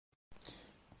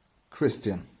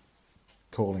Christian,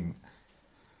 calling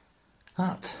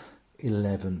at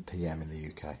 11 p.m. in the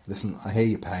UK. Listen, I hear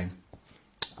your pain.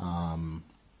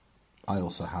 I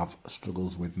also have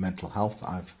struggles with mental health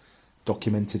I've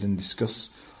documented and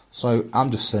discussed. So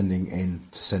I'm just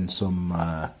send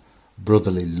some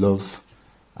brotherly love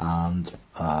and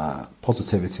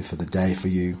positivity for the day for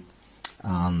you.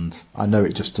 And I know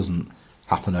it just doesn't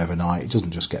happen overnight. It doesn't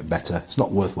just get better. It's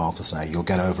not worthwhile to say you'll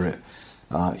get over it.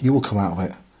 You will come out of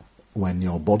it when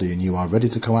your body and you are ready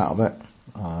to come out of it.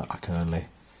 I can only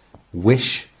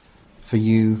wish for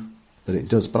you that it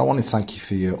does. But I want to thank you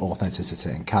for your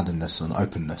authenticity and candidness and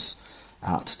openness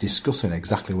at discussing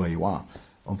exactly where you are.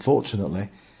 Unfortunately,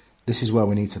 this is where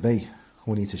we need to be.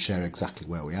 We need to share exactly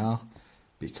where we are,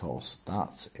 because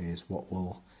that is what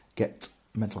will get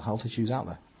mental health issues out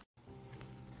there.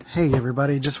 Hey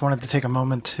everybody, just wanted to take a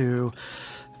moment to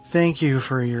thank you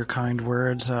for your kind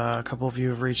words. A couple of you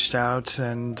have reached out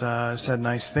and said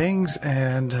nice things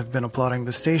and have been applauding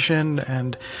the station,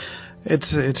 and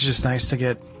it's just nice to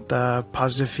get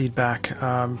positive feedback.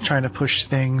 Trying to push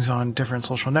things on different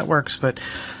social networks, but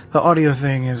the audio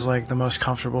thing is like the most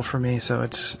comfortable for me, so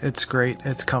it's great.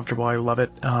 It's comfortable. I love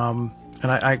it. And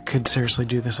I could seriously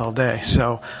do this all day,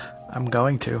 so I'm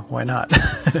going to. Why not?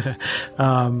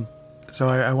 So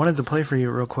I wanted to play for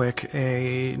you real quick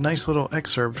a nice little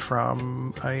excerpt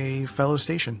from a fellow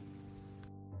station.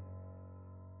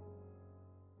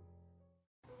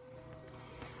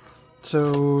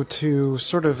 So to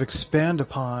sort of expand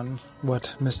upon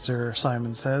what Mr.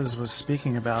 Simon Says was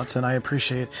speaking about, and I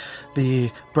appreciate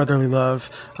the brotherly love,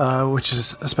 which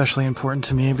is especially important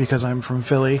to me because I'm from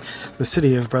Philly, the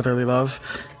city of brotherly love,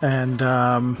 and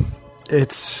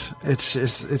it's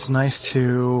nice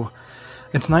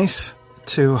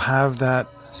to have that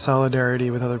solidarity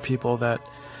with other people, that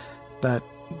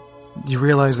you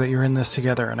realize that you're in this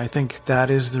together. And I think that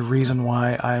is the reason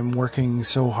why I'm working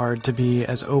so hard to be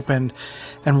as open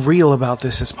and real about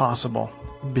this as possible,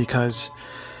 because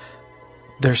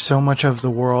there's so much of the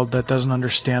world that doesn't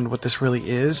understand what this really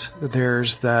is.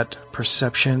 There's that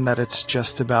perception that it's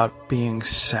just about being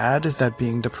sad, that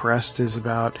being depressed is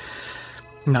about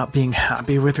not being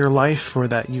happy with your life, or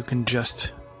that you can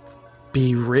just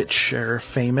be rich or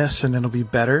famous and it'll be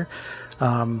better.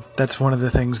 That's one of the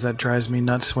things that drives me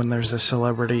nuts when there's a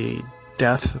celebrity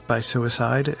death by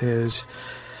suicide, is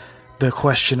the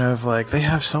question of, like, they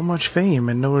have so much fame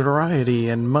and notoriety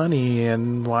and money,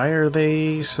 and why are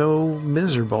they so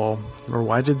miserable? Or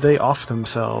why did they off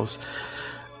themselves?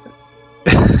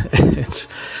 There's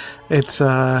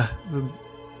a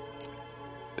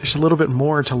little bit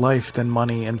more to life than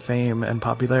money and fame and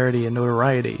popularity and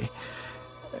notoriety.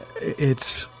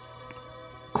 It's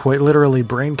quite literally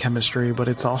brain chemistry, but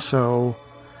it's also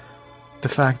the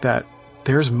fact that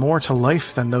there's more to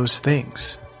life than those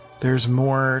things. There's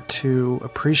more to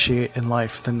appreciate in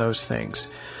life than those things.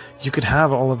 You could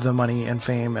have all of the money and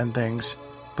fame and things,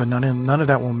 but none of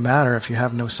that will matter if you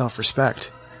have no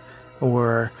self-respect,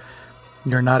 or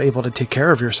you're not able to take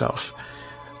care of yourself.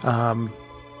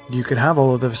 You could have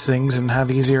all of those things and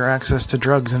have easier access to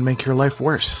drugs and make your life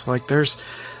worse. Like, there's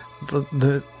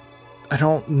I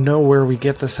don't know where we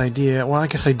get this idea. Well, I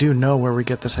guess I do know where we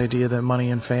get this idea that money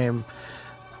and fame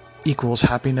equals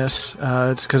happiness.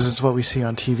 It's because it's what we see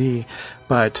on TV.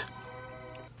 But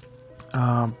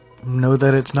know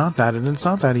that it's not that, and it's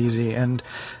not that easy. And,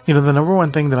 the number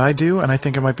one thing that I do, and I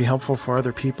think it might be helpful for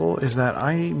other people, is that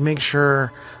I make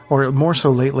sure, or more so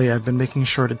lately, I've been making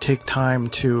sure to take time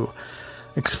to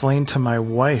explain to my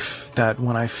wife that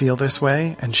when I feel this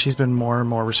way, and she's been more and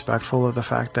more respectful of the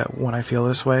fact that when I feel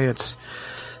this way, it's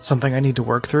something I need to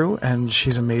work through, and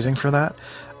she's amazing for that.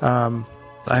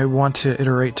 I want to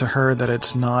iterate to her that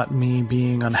it's not me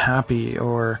being unhappy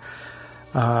or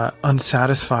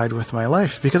unsatisfied with my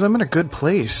life, because I'm in a good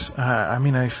place.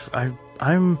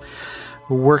 I'm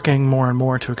working more and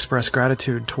more to express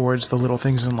gratitude towards the little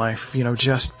things in life.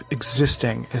 Just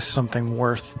existing is something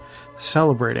worth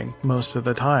celebrating most of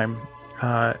the time.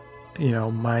 My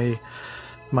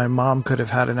mom could have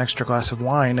had an extra glass of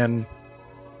wine and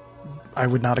I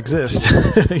would not exist.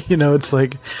 It's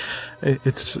like,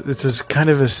 it's as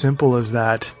kind of as simple as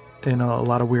that in a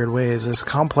lot of weird ways. As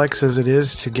complex as it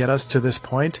is to get us to this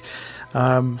point,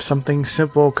 something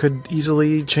simple could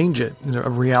easily change it. A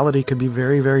reality could be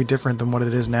very, very different than what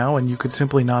it is now, and you could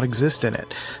simply not exist in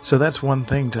it. So that's one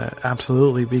thing to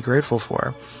absolutely be grateful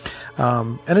for.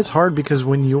 And it's hard because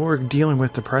when you're dealing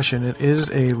with depression,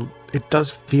 it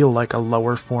does feel like a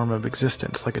lower form of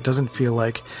existence. Like, it doesn't feel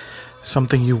like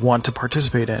something you want to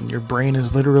participate in. Your brain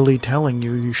is literally telling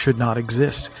you you should not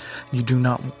exist. You do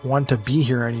not want to be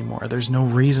here anymore. There's no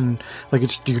reason, like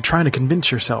you're trying to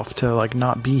convince yourself to like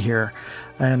not be here.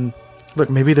 And look,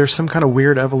 maybe there's some kind of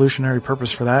weird evolutionary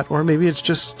purpose for that, or maybe it's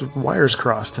just wires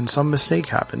crossed and some mistake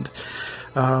happened.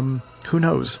 Who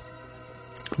knows?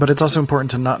 But it's also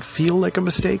important to not feel like a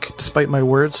mistake, despite my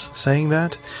words saying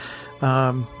that,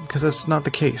 because that's not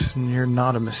the case, and you're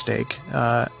not a mistake.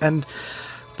 And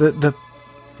the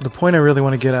point I really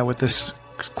want to get at with this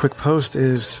quick post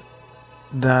is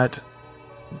that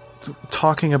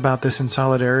talking about this in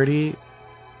solidarity,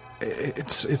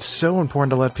 it's so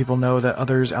important to let people know that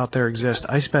others out there exist.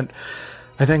 I think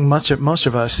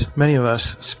many of us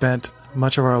spent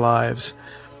much of our lives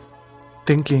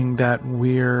thinking that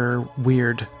we're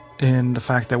weird in the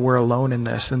fact that we're alone in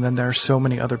this, and then there are so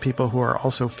many other people who are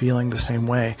also feeling the same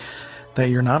way, that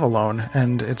you're not alone,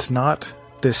 and it's not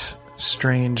this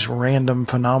strange random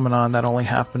phenomenon that only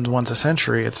happens once a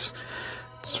century. It's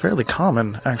fairly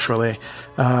common, actually.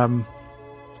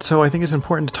 So I think it's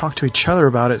important to talk to each other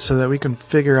about it so that we can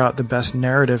figure out the best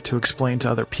narrative to explain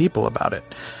to other people about it.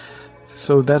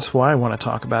 So that's why I want to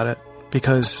talk about it,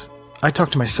 because I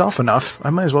talk to myself enough, I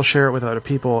might as well share it with other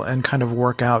people and kind of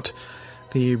work out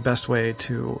the best way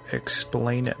to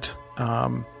explain it.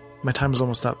 My time is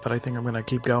almost up, but I think I'm going to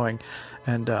keep going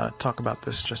and talk about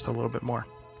this just a little bit more.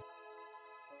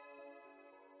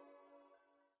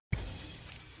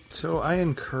 So I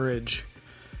encourage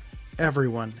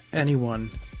anyone,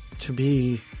 to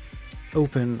be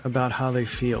open about how they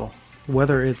feel,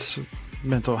 whether it's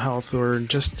mental health or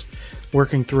just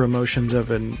working through emotions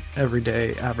of an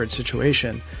everyday average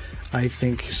situation. I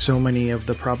think so many of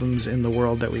the problems in the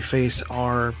world that we face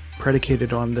are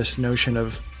predicated on this notion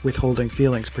of withholding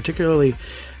feelings, particularly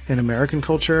in American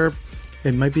culture.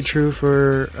 It might be true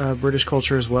for British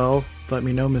culture as well. Let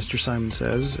me know, Mr. Simon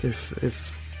Says,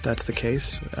 if that's the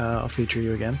case. I'll feature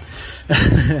you again.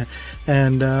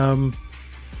 And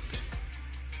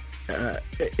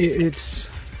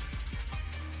it's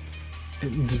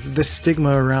the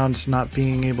stigma around not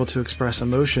being able to express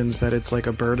emotions, that it's like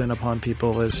a burden upon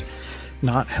people, is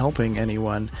not helping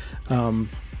anyone.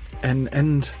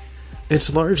 And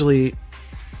it's largely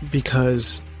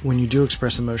because when you do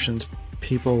express emotions,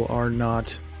 people are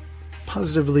not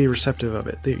positively receptive of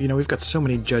it. We've got so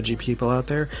many judgy people out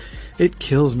there. It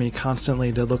kills me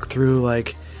constantly to look through,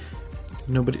 like,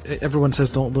 everyone says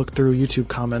don't look through YouTube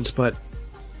comments, but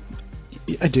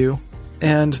I do.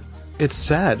 And it's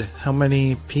sad how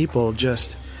many people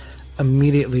just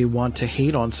immediately want to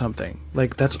hate on something.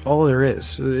 Like, that's all there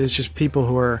is. It's just people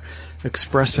who are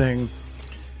expressing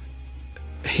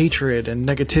hatred and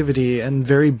negativity and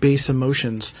very base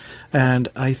emotions. And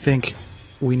I think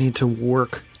we need to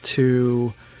work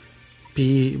to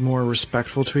be more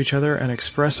respectful to each other and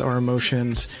express our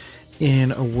emotions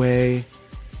in a way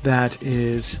that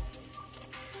is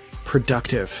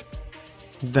productive,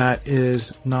 that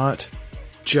is not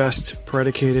just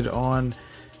predicated on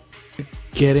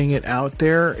getting it out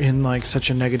there in like such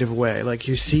a negative way. Like,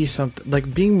 you see something,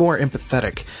 like being more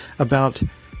empathetic about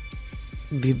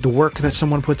the work that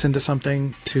someone puts into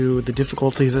something, to the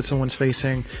difficulties that someone's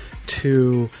facing,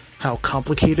 to how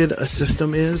complicated a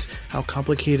system is, how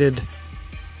complicated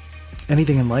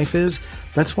anything in life is.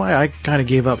 That's why I kind of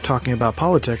gave up talking about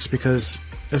politics, because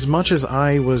as much as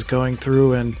I was going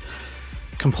through and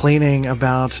complaining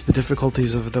about the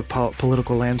difficulties of the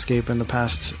political landscape in the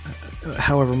past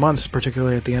however months,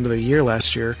 particularly at the end of the year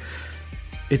last year,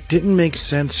 it didn't make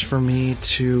sense for me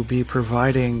to be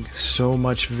providing so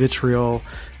much vitriol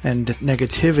and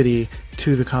negativity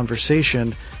to the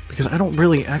conversation, because I don't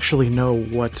really actually know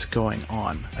what's going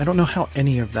on. I don't know how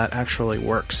any of that actually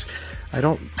works. I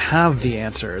don't have the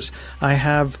answers. I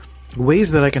have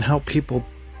ways that I can help people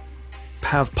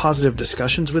have positive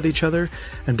discussions with each other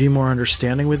and be more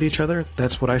understanding with each other.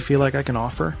 That's what I feel like I can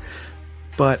offer.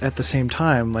 But at the same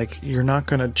time, like, you're not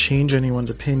going to change anyone's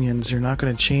opinions. You're not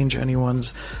going to change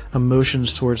anyone's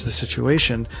emotions towards the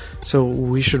situation. So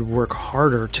we should work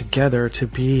harder together to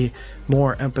be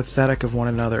more empathetic of one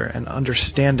another and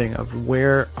understanding of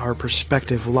where our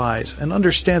perspective lies, and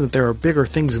understand that there are bigger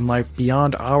things in life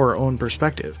beyond our own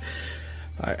perspective.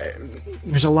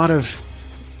 There's a lot of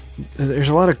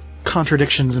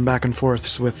contradictions and back and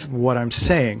forths with what I'm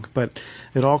saying, but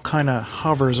it all kind of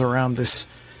hovers around this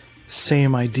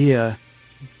same idea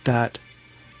that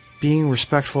being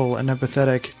respectful and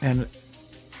empathetic and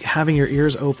having your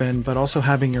ears open, but also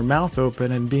having your mouth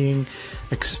open and being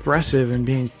expressive and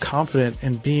being confident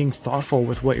and being thoughtful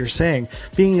with what you're saying,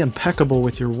 being impeccable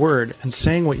with your word and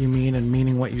saying what you mean and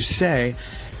meaning what you say,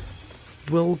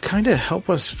 will kind of help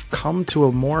us come to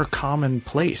a more common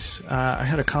place. I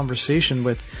had a conversation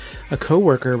with a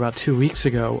coworker about 2 weeks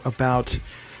ago about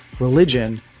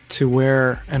religion, to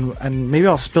where, and maybe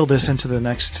I'll spill this into the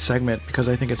next segment because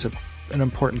I think it's an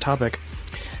important topic,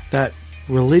 that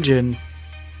religion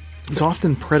is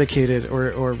often predicated,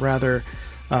 or rather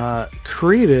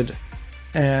created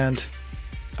and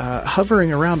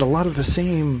hovering around a lot of the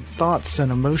same thoughts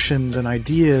and emotions and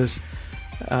ideas,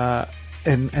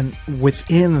 and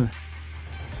within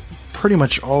pretty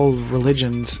much all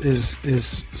religions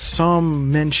is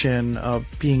some mention of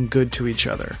being good to each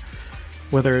other,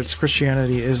 whether it's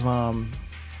Christianity, Islam,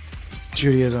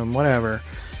 Judaism, whatever.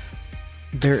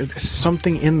 There's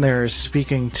something in there is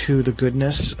speaking to the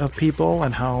goodness of people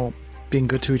and how being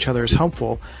good to each other is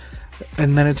helpful.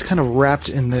 And then it's kind of wrapped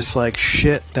in this like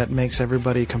shit that makes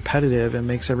everybody competitive and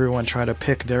makes everyone try to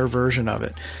pick their version of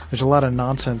it. There's a lot of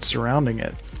nonsense surrounding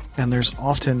it. And there's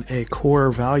often a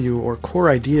core value or core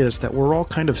ideas that we're all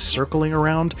kind of circling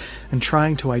around and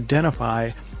trying to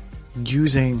identify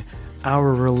using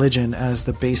our religion as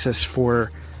the basis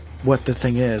for what the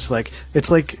thing is. Like it's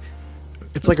like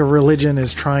a religion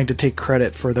is trying to take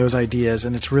credit for those ideas,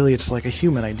 and it's like a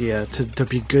human idea to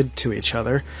be good to each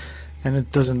other. And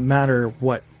it doesn't matter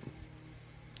what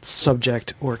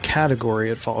subject or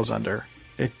category it falls under.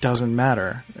 It doesn't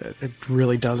matter. It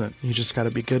really doesn't. You just got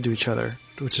to be good to each other,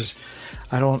 which is,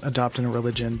 I don't adopt in a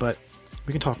religion, but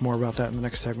we can talk more about that in the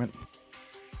next segment.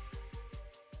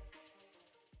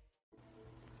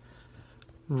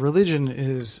 Religion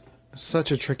is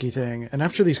such a tricky thing. And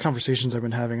after these conversations I've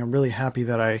been having, I'm really happy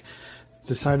that I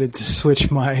decided to switch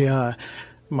my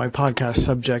my podcast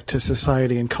subject to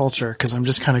society and culture, because I'm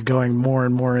just kind of going more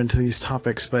and more into these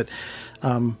topics. But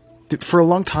for a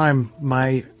long time,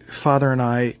 my father and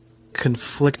I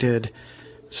conflicted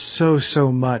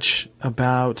so much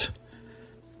about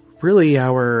really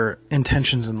our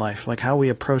intentions in life, like how we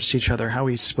approached each other, how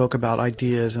we spoke about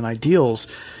ideas and ideals.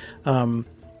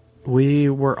 We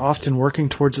were often working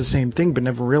towards the same thing, but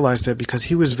never realized it, because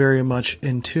he was very much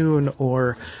in tune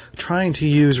or trying to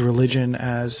use religion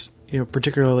as,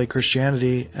 particularly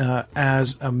Christianity,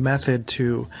 as a method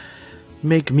to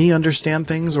make me understand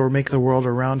things or make the world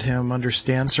around him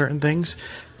understand certain things.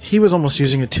 He was almost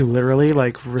using it too literally,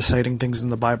 like reciting things in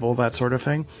the Bible, that sort of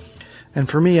thing. And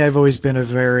for me, I've always been a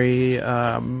very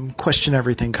question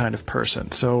everything kind of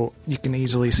person. So you can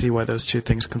easily see why those two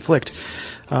things conflict.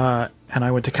 And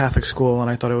I went to Catholic school,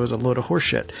 and I thought it was a load of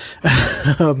horseshit.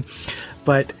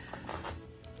 But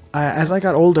as I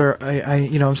got older,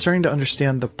 I'm starting to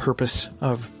understand the purpose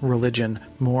of religion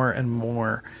more and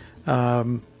more.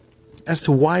 As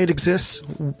to why it exists,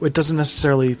 it doesn't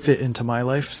necessarily fit into my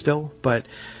life still, but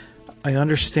I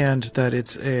understand that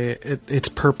its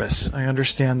purpose. I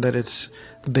understand that it's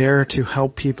there to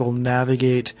help people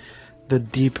navigate the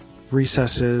deep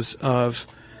recesses of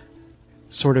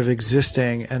sort of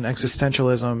existing and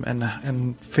existentialism,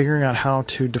 and figuring out how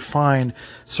to define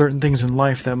certain things in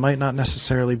life that might not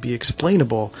necessarily be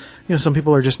explainable. Some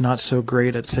people are just not so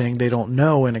great at saying they don't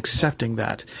know and accepting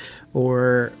that,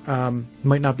 or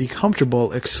might not be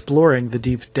comfortable exploring the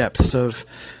deep depths of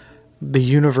the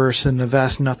universe and the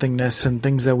vast nothingness and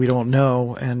things that we don't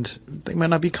know, and they might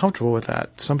not be comfortable with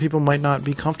that. Some people might not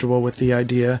be comfortable with the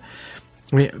idea.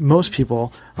 Most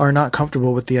people are not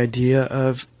comfortable with the idea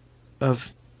of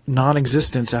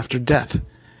non-existence after death.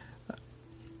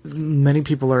 Many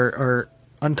people are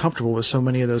uncomfortable with so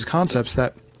many of those concepts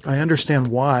that I understand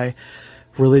why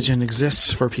religion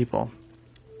exists for people.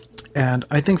 And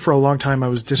I think for a long time I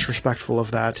was disrespectful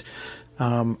of that.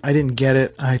 I didn't get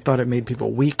it. I thought it made people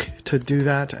weak to do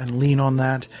that and lean on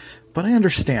that. But I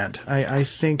understand. I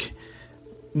think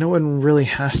no one really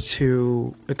has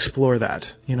to explore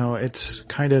that. It's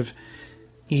kind of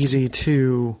easy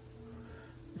to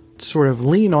sort of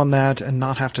lean on that and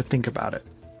not have to think about it.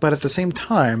 But at the same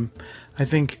time, I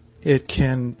think it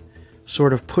can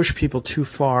sort of push people too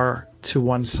far to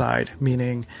one side,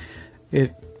 meaning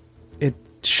it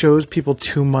shows people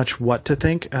too much what to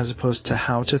think as opposed to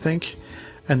how to think.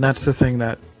 And that's the thing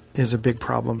that is a big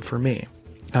problem for me.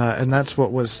 And that's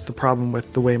what was the problem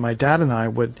with the way my dad and I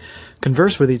would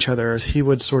converse with each other, is he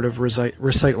would sort of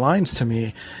recite lines to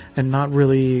me and not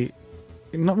really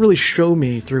show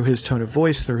me through his tone of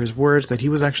voice, through his words, that he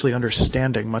was actually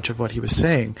understanding much of what he was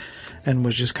saying, and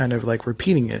was just kind of like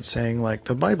repeating it, saying like,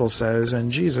 the Bible says,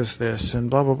 and Jesus this,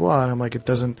 and blah, blah, blah. And I'm like, it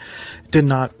did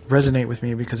not resonate with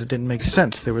me because it didn't make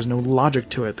sense. There was no logic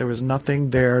to it. There was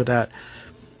nothing there that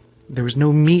there was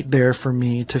no meat there for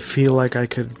me to feel like I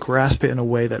could grasp it in a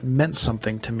way that meant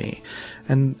something to me.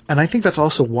 And I think that's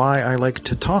also why I like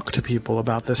to talk to people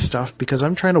about this stuff, because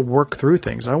I'm trying to work through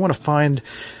things. I want to find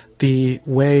the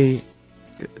way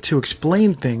to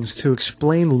explain things, to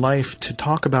explain life, to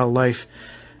talk about life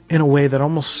in a way that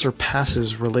almost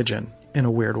surpasses religion in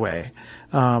a weird way.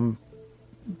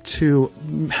 To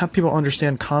have people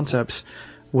understand concepts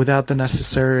without the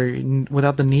necessity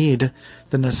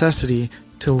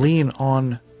to lean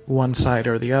on one side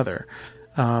or the other.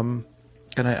 And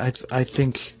I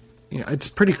think, it's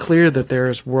pretty clear that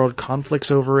there's world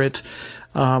conflicts over it.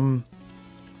 And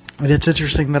it's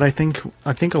interesting that I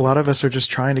think a lot of us are just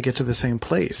trying to get to the same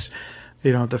place.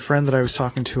 The friend that I was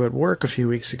talking to at work a few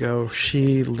weeks ago,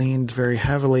 she leaned very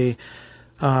heavily.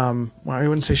 Well, I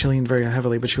wouldn't say she leaned very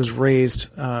heavily, but she was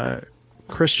raised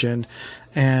Christian,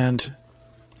 and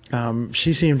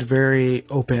she seemed very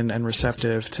open and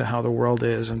receptive to how the world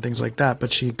is and things like that,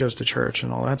 but she goes to church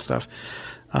and all that stuff.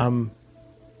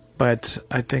 But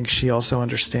I think she also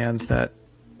understands that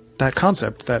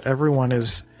concept, that everyone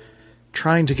is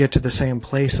trying to get to the same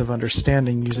place of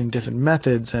understanding using different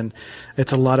methods, and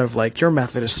it's a lot of like, your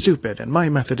method is stupid and my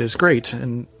method is great,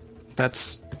 and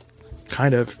that's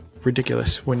kind of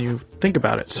ridiculous when you think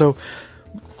about it. So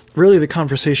really the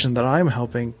conversation that I'm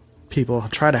helping people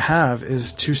try to have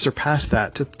is to surpass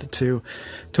that, to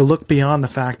look beyond the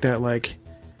fact that like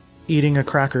eating a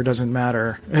cracker doesn't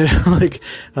matter.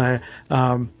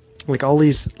 Like all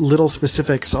these little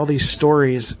specifics, all these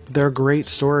stories, they're great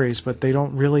stories, but they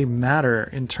don't really matter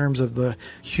in terms of the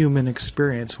human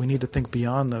experience. We need to think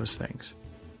beyond those things.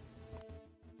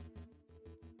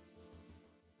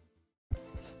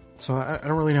 So I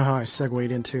don't really know how I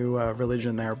segued into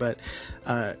religion there, but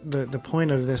the point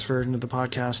of this version of the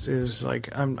podcast is like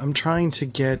I'm trying to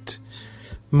get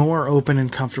more open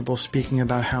and comfortable speaking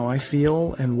about how I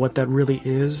feel and what that really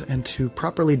is, and to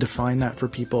properly define that for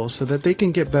people so that they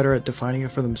can get better at defining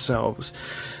it for themselves.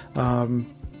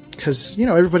 Because,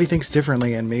 everybody thinks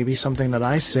differently, and maybe something that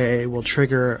I say will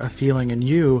trigger a feeling in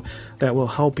you that will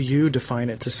help you define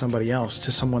it to somebody else,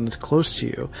 to someone that's close to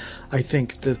you. I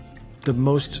think that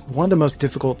one of the most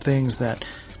difficult things that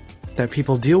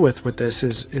people deal with this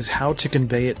is how to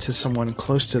convey it to someone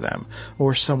close to them,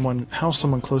 or how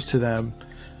someone close to them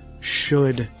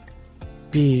should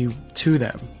be to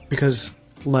them. Because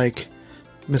like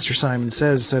Mr. Simon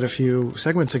said a few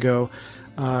segments ago,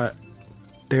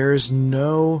 there's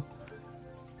no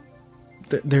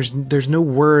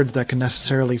words that can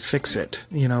necessarily fix it.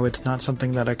 It's not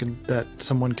something that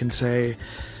someone can say,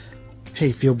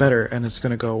 hey, feel better, and it's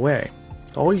going to go away.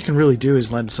 All you can really do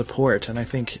is lend support, and I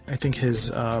think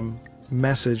his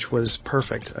message was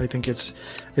perfect. I think it's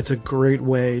a great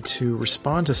way to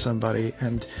respond to somebody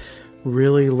and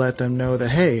really let them know that,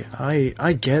 hey,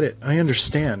 I get it, I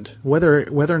understand. Whether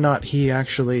or not he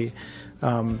actually,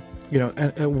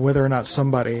 whether or not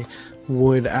somebody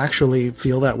would actually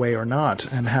feel that way or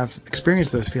not, and have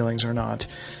experienced those feelings or not,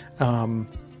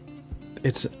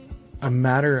 it's a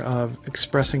matter of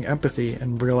expressing empathy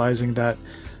and realizing that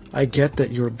I get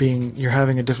that you're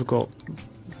having a difficult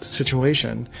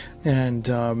situation, and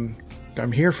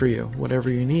I'm here for you, whatever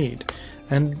you need.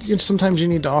 And sometimes you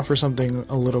need to offer something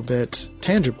a little bit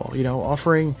tangible.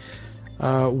 Offering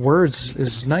words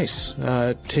is nice.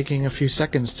 Taking a few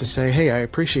seconds to say, hey, I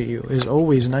appreciate you, is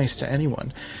always nice to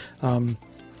anyone.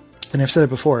 And I've said it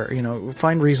before,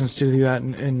 find reasons to do that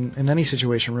in any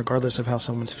situation, regardless of how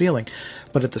someone's feeling.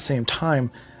 But at the same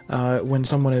time, when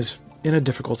someone is in a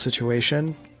difficult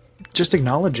situation, just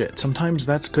acknowledge it. Sometimes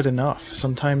that's good enough.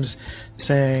 Sometimes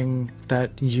saying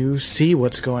that you see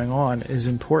what's going on is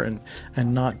important,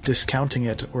 and not discounting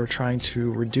it or trying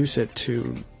to reduce it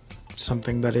to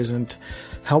something that isn't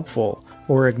helpful,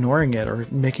 or ignoring it, or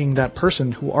making that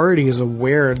person who already is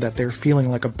aware that they're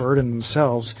feeling like a burden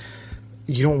themselves,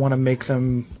 you don't want to make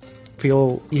them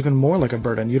feel even more like a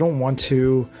burden. You don't want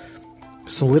to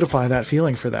solidify that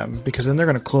feeling for them, because then they're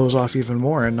going to close off even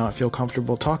more and not feel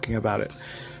comfortable talking about it.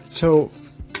 So,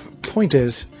 point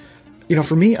is,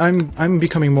 for me, I'm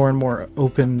becoming more and more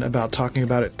open about talking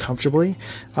about it comfortably.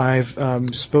 I've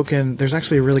spoken. There's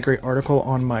actually a really great article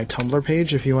on my Tumblr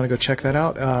page if you want to go check that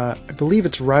out. I believe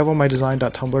it's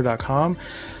rivalmydesign.tumblr.com.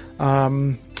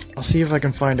 I'll see if I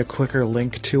can find a quicker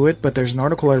link to it, but there's an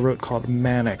article I wrote called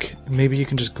Manic. Maybe you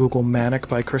can just Google Manic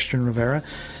by Christian Rivera,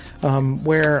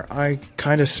 where I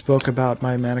kind of spoke about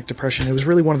my manic depression. It was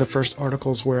really one of the first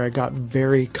articles where I got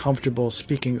very comfortable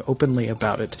speaking openly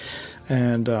about it,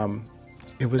 and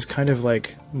it was kind of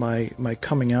like my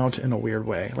coming out in a weird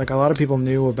way. Like, a lot of people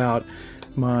knew about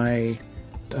my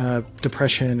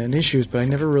depression and issues, but I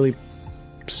never really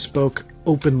spoke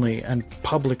openly and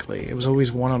publicly. It was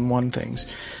always one-on-one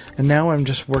things. And now I'm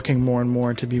just working more and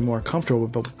more to be more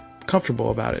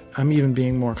comfortable about it. I'm even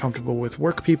being more comfortable with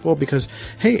work people because,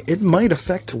 hey, it might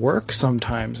affect work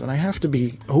sometimes, and I have to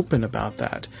be open about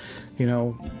that.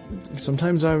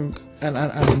 Sometimes I'm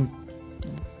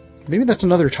maybe that's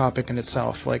another topic in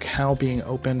itself, like how being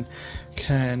open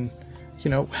can,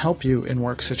 help you in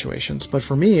work situations. But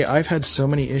for me, I've had so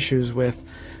many issues with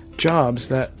jobs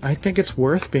that I think it's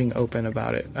worth being open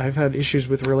about it. I've had issues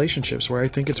with relationships where I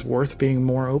think it's worth being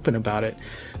more open about it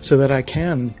so that I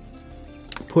can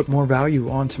put more value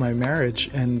onto my marriage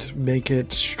and make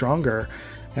it stronger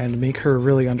and make her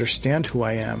really understand who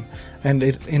I am. And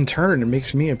in turn, it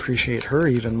makes me appreciate her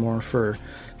even more for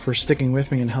sticking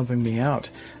with me and helping me out.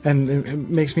 And it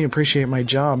makes me appreciate my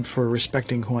job for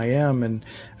respecting who I am and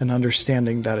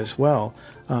understanding that as well,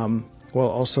 while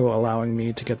also allowing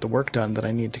me to get the work done that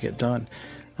I need to get done.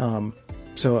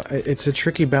 So it's a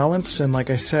tricky balance. And like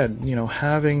I said,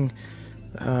 having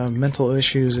mental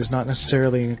issues is not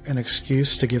necessarily an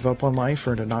excuse to give up on life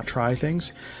or to not try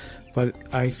things. But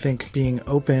I think being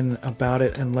open about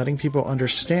it and letting people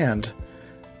understand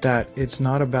that it's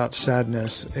not about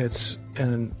sadness, it's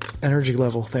an energy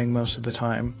level thing most of the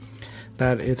time,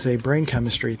 that it's a brain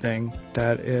chemistry thing,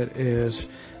 that it is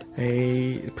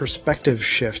a perspective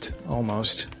shift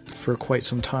almost for quite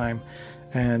some time,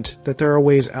 and that there are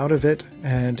ways out of it,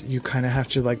 and you kind of have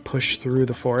to push through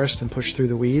the forest and push through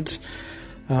the weeds.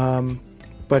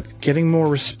 But getting more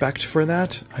respect for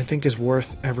that, I think, is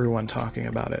worth everyone talking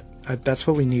about it. That's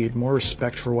what we need, more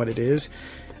respect for what it is,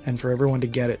 and for everyone to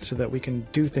get it so that we can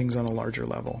do things on a larger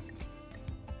level.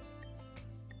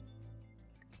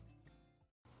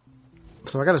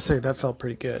 So I gotta say, that felt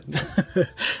pretty good.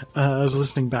 I was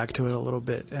listening back to it a little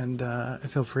bit, and I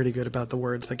feel pretty good about the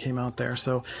words that came out there.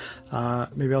 So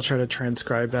maybe I'll try to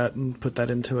transcribe that and put that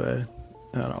into an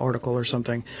article or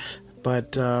something.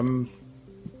 But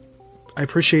I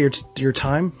appreciate your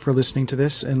time for listening to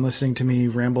this and listening to me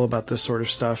ramble about this sort of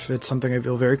stuff. It's something I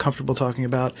feel very comfortable talking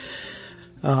about,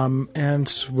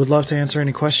 and would love to answer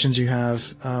any questions you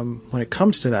have when it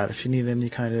comes to that. If you need any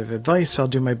kind of advice, I'll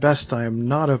do my best. I am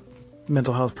not a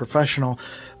mental health professional,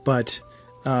 but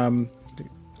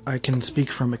I can speak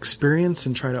from experience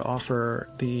and try to offer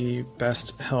the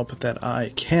best help that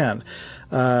I can.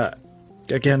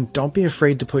 Again, don't be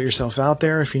afraid to put yourself out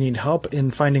there. If you need help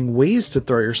in finding ways to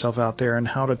throw yourself out there and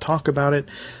how to talk about it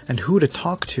and who to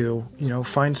talk to,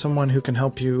 find someone who can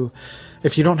help you.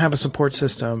 If you don't have a support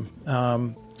system,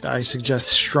 I suggest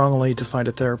strongly to find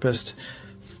a therapist,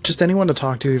 just anyone to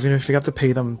talk to. Even if you have to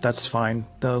pay them, that's fine.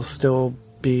 They'll still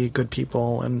be good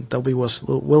people and they'll be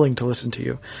willing to listen to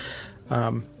you.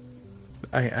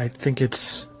 I think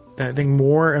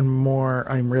more and more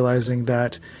I'm realizing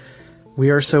that we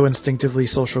are so instinctively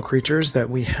social creatures that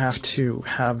we have to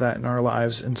have that in our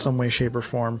lives in some way, shape, or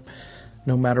form,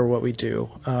 no matter what we do.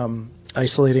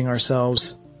 Isolating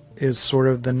ourselves is sort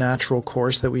of the natural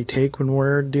course that we take when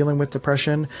we're dealing with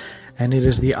depression, and it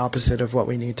is the opposite of what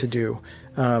we need to do.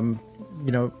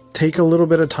 Take a little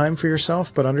bit of time for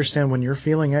yourself, but understand when you're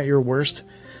feeling at your worst,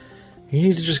 you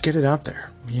need to just get it out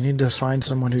there. You need to find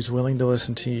someone who's willing to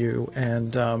listen to you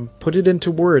and put it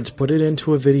into words, put it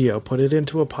into a video, put it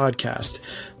into a podcast,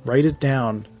 write it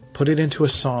down, put it into a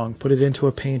song, put it into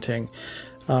a painting,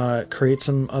 create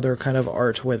some other kind of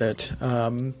art with it.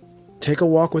 Take a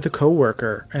walk with a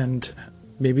coworker and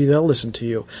maybe they'll listen to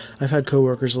you. I've had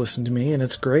coworkers listen to me and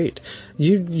it's great.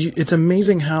 It's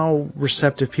amazing how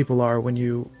receptive people are when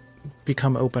you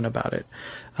become open about it.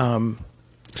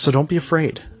 So don't be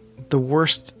afraid. The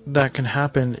worst that can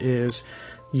happen is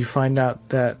you find out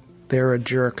that they're a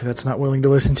jerk that's not willing to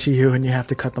listen to you and you have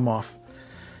to cut them off.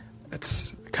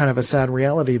 It's kind of a sad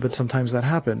reality, but sometimes that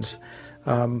happens.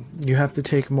 You have to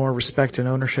take more respect and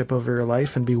ownership over your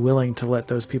life and be willing to let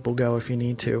those people go if you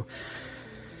need to.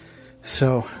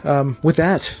 So with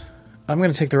that, I'm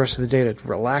going to take the rest of the day to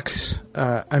relax.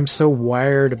 I'm so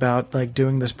wired about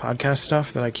doing this podcast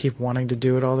stuff that I keep wanting to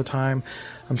do it all the time.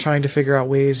 I'm trying to figure out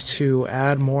ways to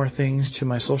add more things to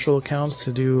my social accounts,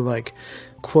 to do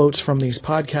quotes from these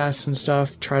podcasts and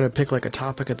stuff, try to pick a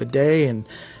topic of the day and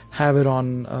have it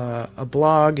on a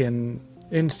blog and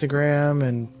Instagram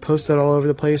and post it all over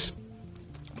the place.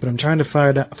 But I'm trying to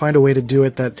find a way to do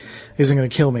it that isn't going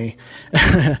to kill me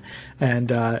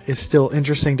and is still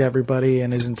interesting to everybody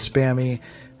and isn't spammy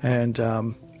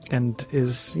and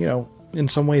is, in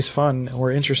some ways fun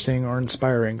or interesting or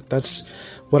inspiring. That's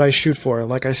what I shoot for.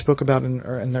 Like I spoke about in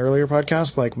the earlier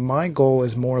podcast, my goal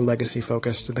is more legacy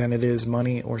focused than it is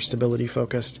money or stability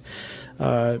focused.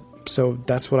 So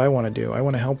that's what I want to do. I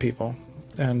want to help people.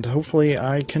 and hopefully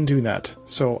I can do that.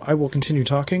 So I will continue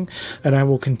talking, and I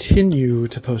will continue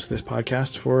to post this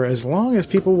podcast for as long as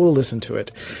people will listen to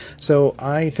it. So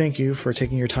I thank you for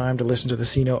taking your time to listen to the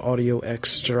Sino Audio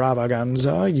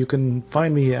Extravaganza. You can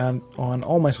find me on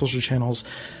all my social channels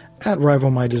at Rival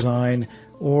My Design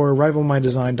or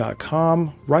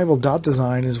rivalmydesign.com.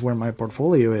 Rival.design is where my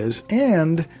portfolio is.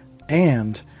 And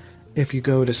if you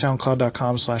go to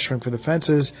soundcloud.com/swing for the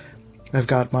fences, I've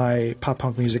got my pop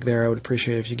punk music there. I would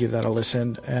appreciate it if you give that a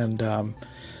listen, and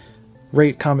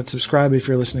rate, comment, subscribe if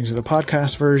you're listening to the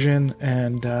podcast version,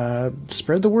 and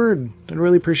spread the word. I'd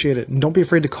really appreciate it. And don't be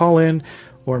afraid to call in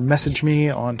or message me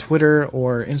on Twitter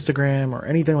or Instagram or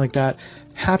anything like that.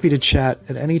 Happy to chat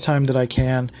at any time that I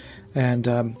can. And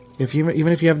even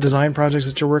if you have design projects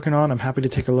that you're working on, I'm happy to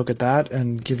take a look at that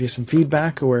and give you some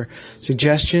feedback or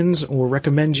suggestions, or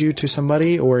recommend you to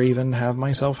somebody, or even have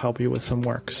myself help you with some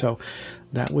work. So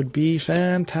that would be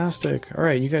fantastic. All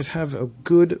right, you guys have a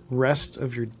good rest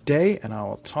of your day, and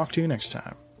I'll talk to you next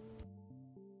time.